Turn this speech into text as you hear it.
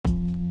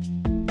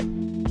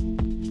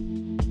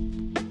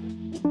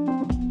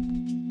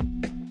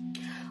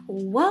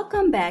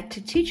Welcome back to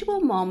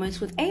Teachable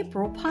Moments with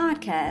April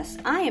podcast.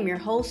 I am your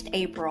host,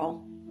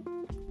 April.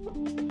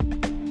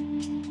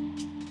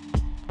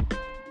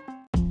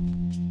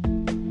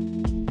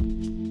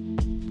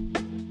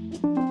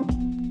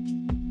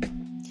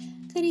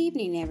 Good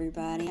evening,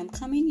 everybody. I'm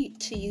coming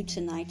to you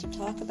tonight to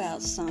talk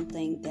about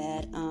something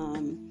that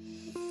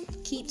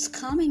keeps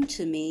coming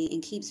to me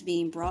and keeps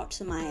being brought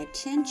to my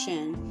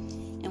attention.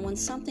 And when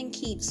something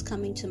keeps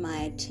coming to my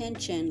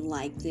attention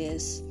like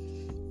this,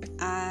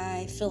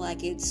 I feel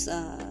like it's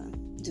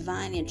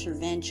divine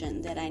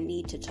intervention that I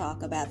need to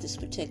talk about this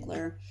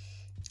particular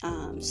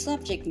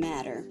subject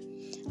matter.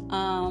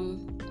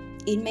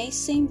 It may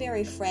seem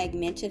very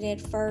fragmented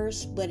at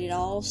first, but it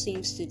all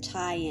seems to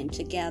tie in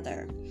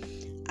together.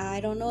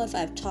 I don't know if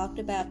I've talked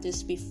about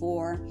this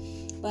before,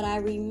 but I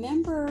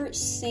remember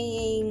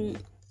seeing,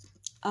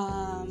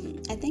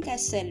 I think I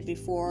said it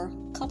before,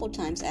 a couple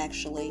times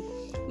actually,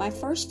 my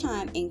first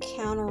time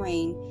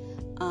encountering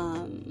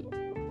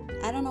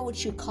I don't know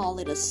what you call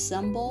it, a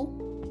symbol,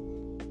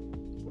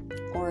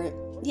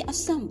 a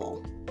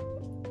symbol,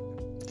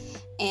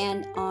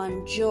 and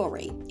on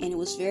jewelry, and it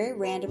was very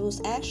random. It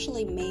was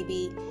actually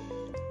maybe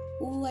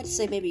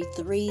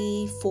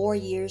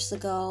 3-4 years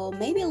ago,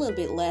 maybe a little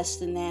bit less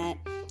than that,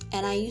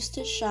 and I used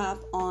to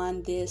shop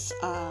on this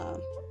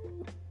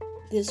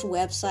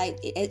website.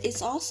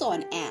 It's also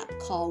an app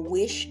called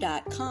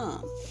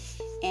Wish.com,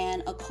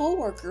 and a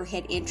coworker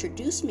had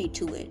introduced me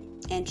to it.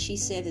 And she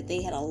said that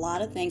they had a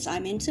lot of things.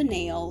 I'm into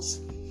nails.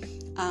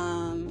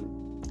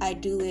 I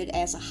do it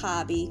as a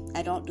hobby.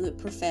 I don't do it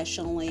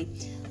professionally.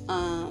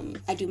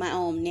 I do my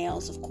own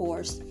nails, of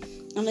course.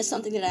 And it's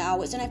something that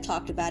and I've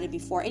talked about it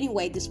before.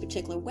 Anyway, this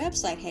particular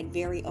website had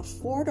very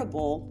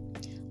affordable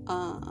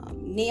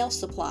nail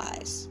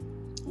supplies.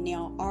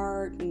 Nail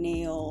art,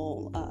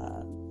 nail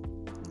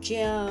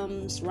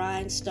gems,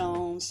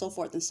 rhinestones, so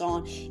forth and so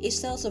on. It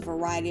sells a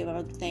variety of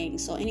other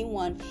things. So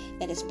anyone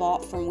that has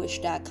bought from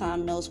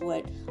Wish.com knows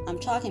what I'm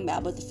talking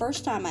about. But the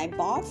first time I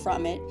bought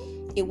from it,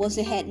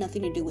 it had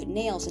nothing to do with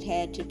nails. It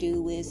had to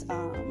do with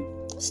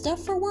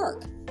stuff for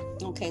work.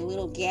 Okay,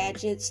 little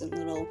gadgets and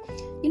little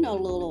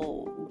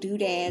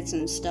doodads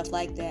and stuff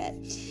like that.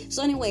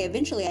 So anyway,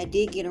 eventually I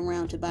did get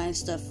around to buying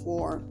stuff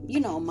for,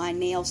 my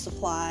nail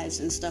supplies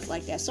and stuff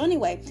like that. So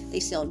anyway,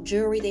 they sell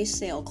jewelry, they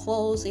sell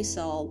clothes, they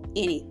sell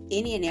any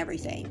and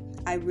everything.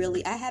 I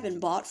haven't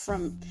bought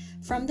from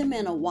them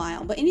in a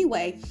while. But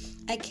anyway,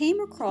 I came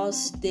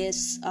across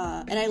this,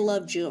 and I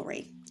love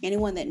jewelry.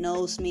 Anyone that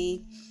knows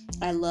me,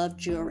 I love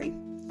jewelry.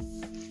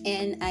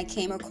 And I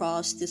came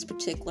across this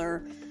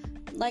particular,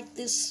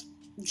 this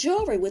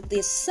jewelry with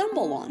this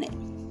symbol on it.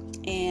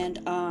 And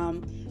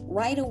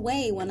right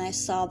away when I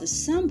saw the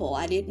symbol,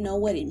 I didn't know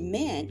what it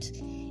meant.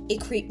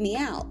 It creeped me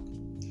out.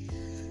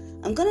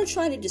 I'm going to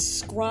try to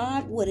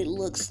describe what it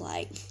looks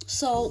like.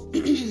 So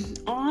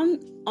on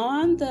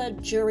the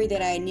jewelry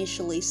that I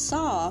initially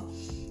saw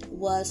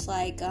was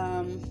like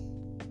a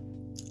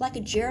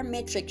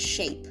geometric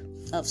shape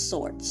of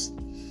sorts,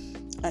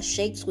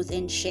 shapes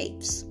within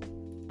shapes.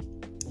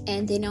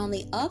 And then on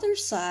the other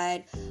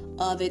side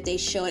of it, they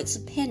show it's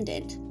a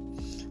pendant.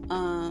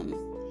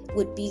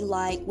 It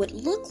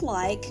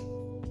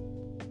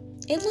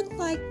looked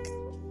like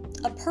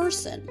a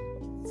person,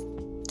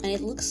 and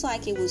it looks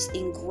like it was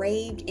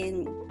engraved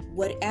in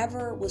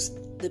whatever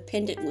the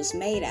pendant was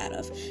made out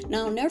of.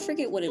 Now I'll never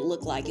forget what it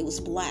looked like. It was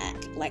black,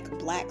 like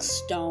black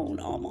stone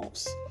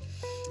almost,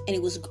 and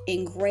it was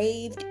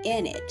engraved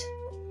in it.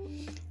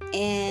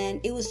 And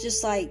it was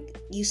just like,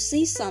 you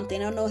see something,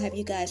 I don't know, have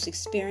you guys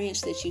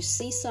experienced that? You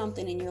see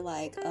something and you're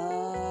like,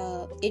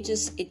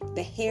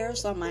 the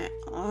hairs on my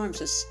arms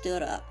just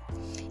stood up.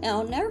 And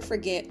I'll never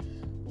forget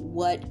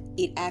what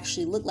it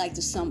actually looked like,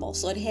 the symbol.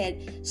 So it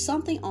had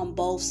something on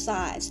both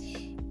sides.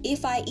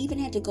 If I even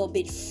had to go a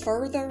bit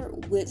further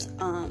with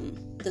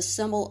the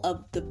symbol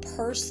of the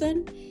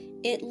person,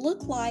 it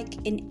looked like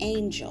an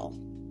angel,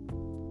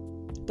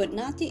 but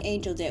not the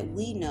angel that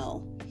we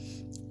know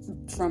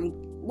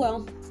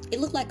it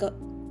looked like a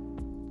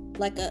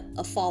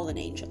fallen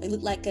angel. It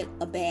looked like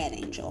a bad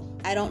angel.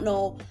 I don't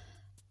know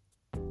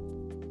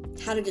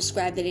how to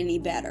describe it any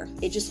better.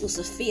 It just was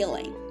a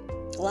feeling.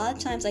 A lot of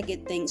times I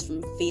get things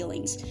from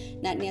feelings,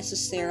 not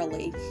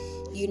necessarily,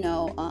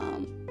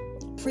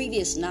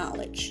 previous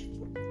knowledge.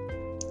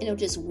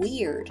 Just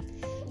weird.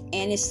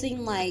 And it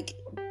seemed like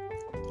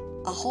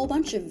a whole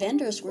bunch of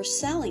vendors were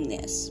selling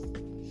this.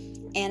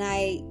 And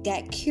I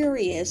got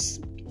curious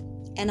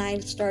and I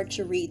started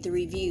to read the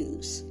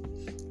reviews.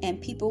 And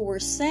people were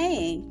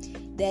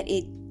saying that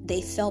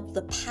they felt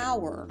the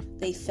power,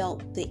 they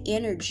felt the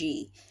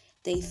energy,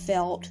 they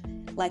felt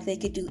like they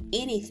could do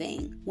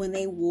anything when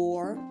they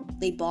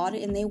bought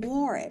it and they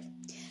wore it.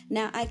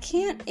 Now, I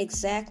can't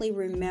exactly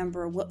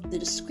remember what the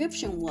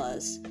description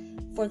was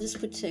for this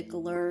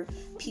particular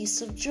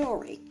piece of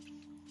jewelry.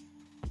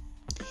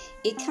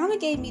 It kind of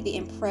gave me the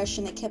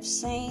impression, it kept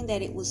saying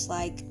that it was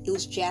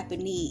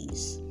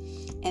Japanese,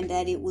 and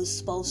that it was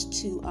supposed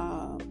to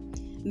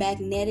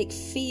magnetic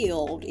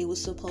field. It was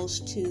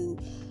supposed to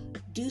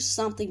do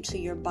something to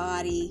your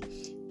body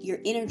your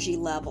energy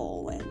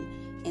level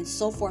and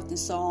so forth and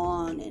so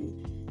on,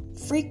 and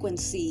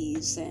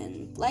frequencies,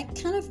 and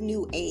like kind of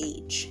new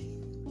age.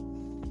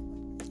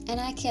 And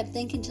I kept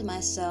thinking to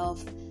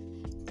myself,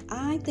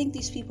 I think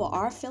these people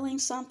are feeling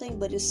something,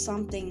 but it's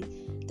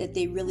something that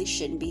they really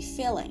shouldn't be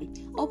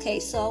feeling. Okay,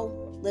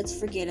 so let's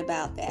forget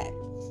about that.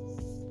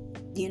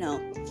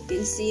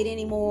 Didn't see it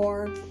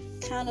anymore.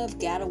 Kind of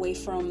got away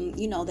from,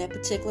 that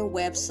particular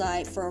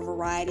website for a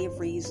variety of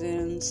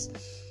reasons.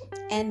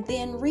 And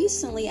then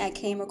recently I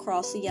came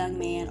across a young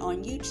man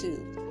on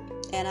YouTube,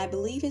 and I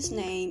believe his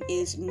name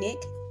is Nick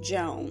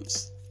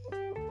Jones.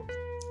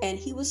 And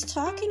he was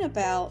talking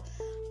about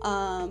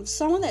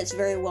someone that's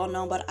very well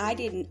known, but I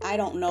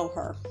don't know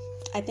her.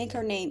 I think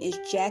her name is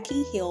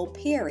Jackie Hill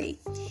Perry,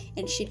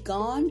 and she'd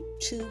gone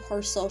to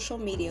her social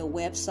media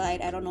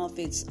website. I don't know if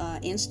it's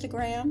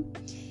Instagram,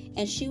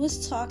 and she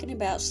was talking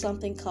about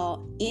something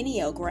called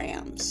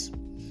Enneagrams.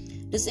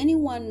 Does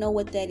anyone know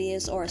what that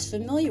is or is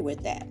familiar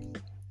with that?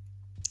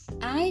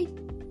 I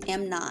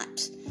am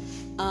not.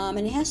 And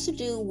it has to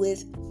do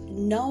with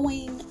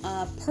knowing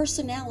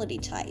personality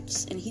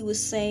types. And he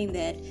was saying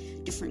that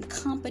different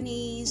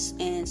companies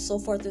and so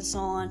forth and so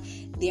on,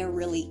 they're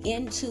really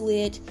into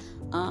it.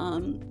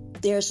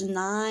 There's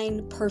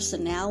 9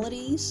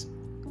 personalities.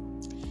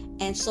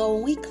 And so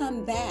when we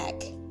come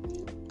back,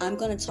 I'm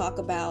going to talk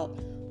about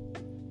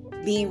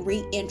being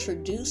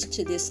reintroduced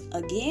to this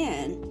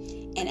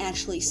again and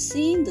actually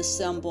seeing the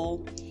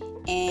symbol,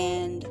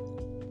 and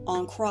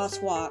on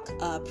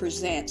Crosswalk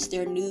Presents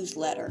their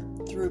newsletter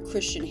through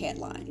Christian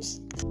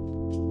Headlines.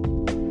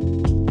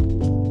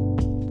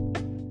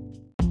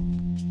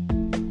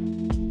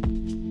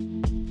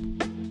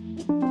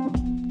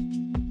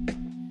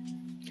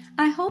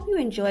 I hope you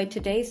enjoyed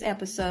today's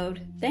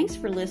episode. Thanks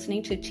for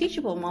listening to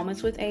Teachable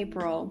Moments with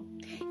April.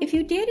 If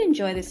you did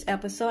enjoy this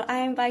episode, I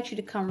invite you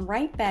to come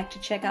right back to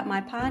check out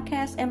my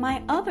podcast and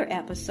my other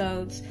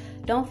episodes.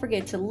 Don't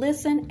forget to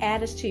listen,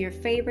 add us to your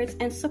favorites,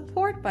 and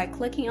support by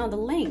clicking on the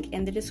link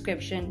in the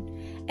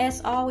description.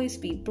 As always,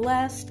 be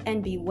blessed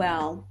and be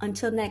well.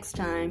 Until next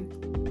time.